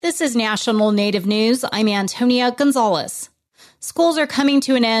This is National Native News. I'm Antonia Gonzalez. Schools are coming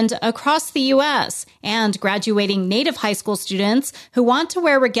to an end across the U.S., and graduating Native high school students who want to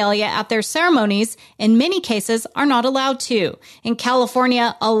wear regalia at their ceremonies in many cases are not allowed to. In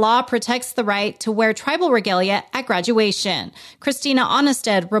California, a law protects the right to wear tribal regalia at graduation. Christina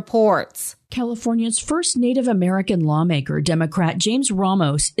Onnested reports. California's first Native American lawmaker, Democrat James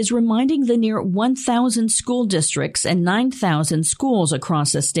Ramos, is reminding the near 1,000 school districts and 9,000 schools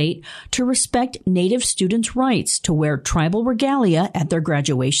across the state to respect Native students' rights to wear tribal regalia at their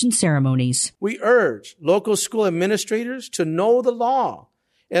graduation ceremonies. We urge local school administrators to know the law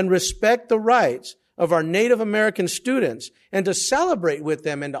and respect the rights of our Native American students and to celebrate with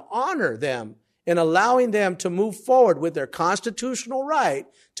them and to honor them in allowing them to move forward with their constitutional right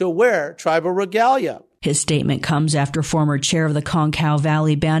to wear tribal regalia. His statement comes after former chair of the Concow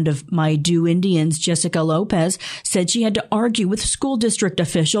Valley Band of Maidu Indians, Jessica Lopez, said she had to argue with school district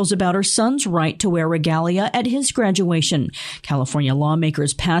officials about her son's right to wear regalia at his graduation. California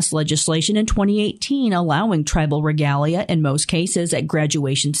lawmakers passed legislation in 2018 allowing tribal regalia in most cases at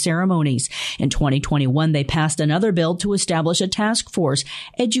graduation ceremonies. In 2021, they passed another bill to establish a task force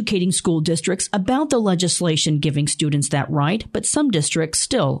educating school districts about the legislation giving students that right, but some districts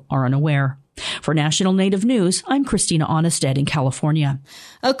still are unaware. For National Native News, I'm Christina Onnested in California.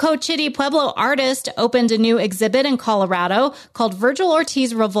 A Cochiti Pueblo artist opened a new exhibit in Colorado called Virgil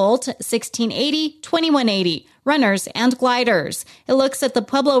Ortiz Revolt 1680-2180, Runners and Gliders. It looks at the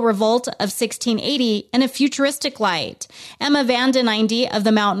Pueblo Revolt of 1680 in a futuristic light. Emma Vanden Einde of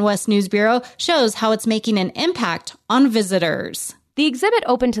the Mountain West News Bureau shows how it's making an impact on visitors. The exhibit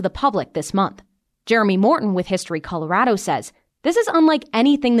opened to the public this month. Jeremy Morton with History Colorado says, this is unlike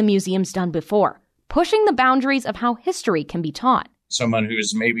anything the museum's done before, pushing the boundaries of how history can be taught. Someone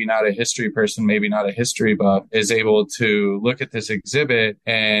who's maybe not a history person, maybe not a history buff, is able to look at this exhibit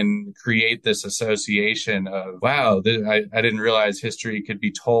and create this association of, wow, I didn't realize history could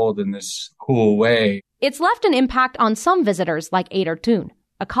be told in this cool way. It's left an impact on some visitors like Ader Toon,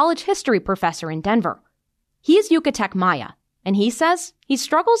 a college history professor in Denver. He's Yucatec Maya, and he says he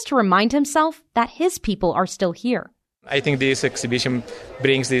struggles to remind himself that his people are still here. I think this exhibition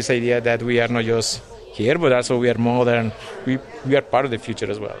brings this idea that we are not just here, but also we are modern. We are part of the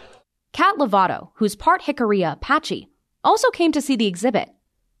future as well. Kat Lovato, who's part Jicarilla Apache, also came to see the exhibit.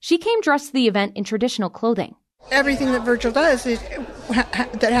 She came dressed to the event in traditional clothing. Everything that Virgil does is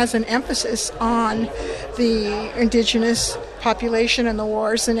that has an emphasis on the indigenous population and the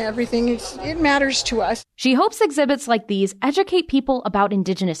wars and everything. It matters to us. She hopes exhibits like these educate people about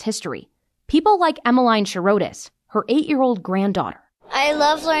indigenous history. People like Emmeline Chirotis, her 8-year-old granddaughter. I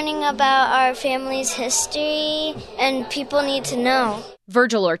love learning about our family's history, and people need to know.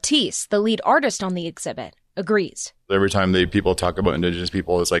 Virgil Ortiz, the lead artist on the exhibit, agrees. Every time people talk about indigenous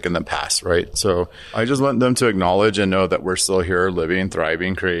people, it's like in the past, right? So I just want them to acknowledge and know that we're still here, living,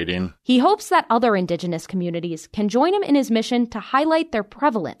 thriving, creating. He hopes that other indigenous communities can join him in his mission to highlight their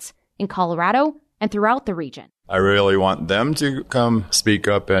prevalence in Colorado and throughout the region. I really want them to come speak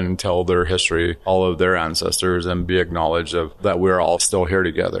up and tell their history, all of their ancestors, and be acknowledged of that we're all still here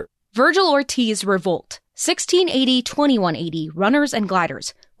together. Virgil Ortiz Revolt, 1680-2180, Runners and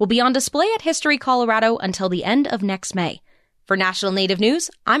Gliders, will be on display at History Colorado until the end of next May. For National Native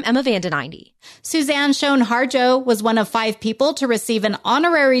News, I'm Emma Vanden Einde. Suzanne Schoen Harjo was one of 5 people to receive an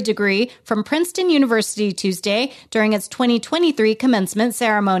honorary degree from Princeton University Tuesday during its 2023 commencement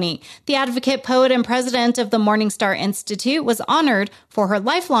ceremony. The advocate, poet, and president of the Morningstar Institute was honored for her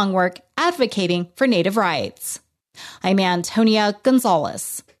lifelong work advocating for Native rights. I'm Antonia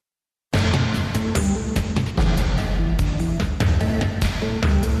Gonzalez.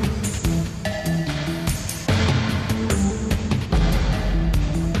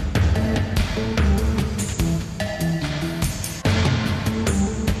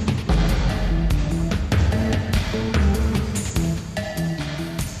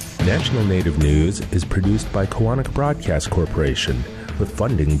 National Native News is produced by Koahnic Broadcast Corporation with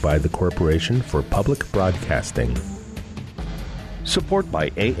funding by the Corporation for Public Broadcasting. Support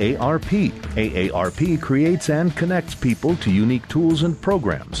by AARP. AARP creates and connects people to unique tools and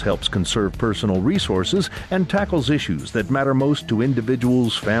programs, helps conserve personal resources, and tackles issues that matter most to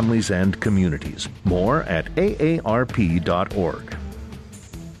individuals, families, and communities. More at aarp.org.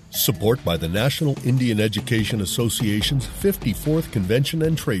 Support by the National Indian Education Association's 54th Convention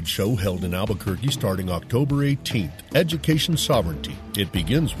and Trade Show held in Albuquerque starting October 18th. Education Sovereignty. It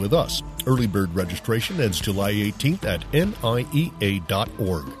begins with us. Early bird registration ends July 18th at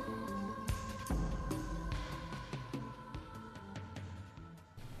niea.org.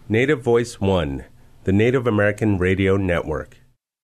 Native Voice One, the Native American Radio Network.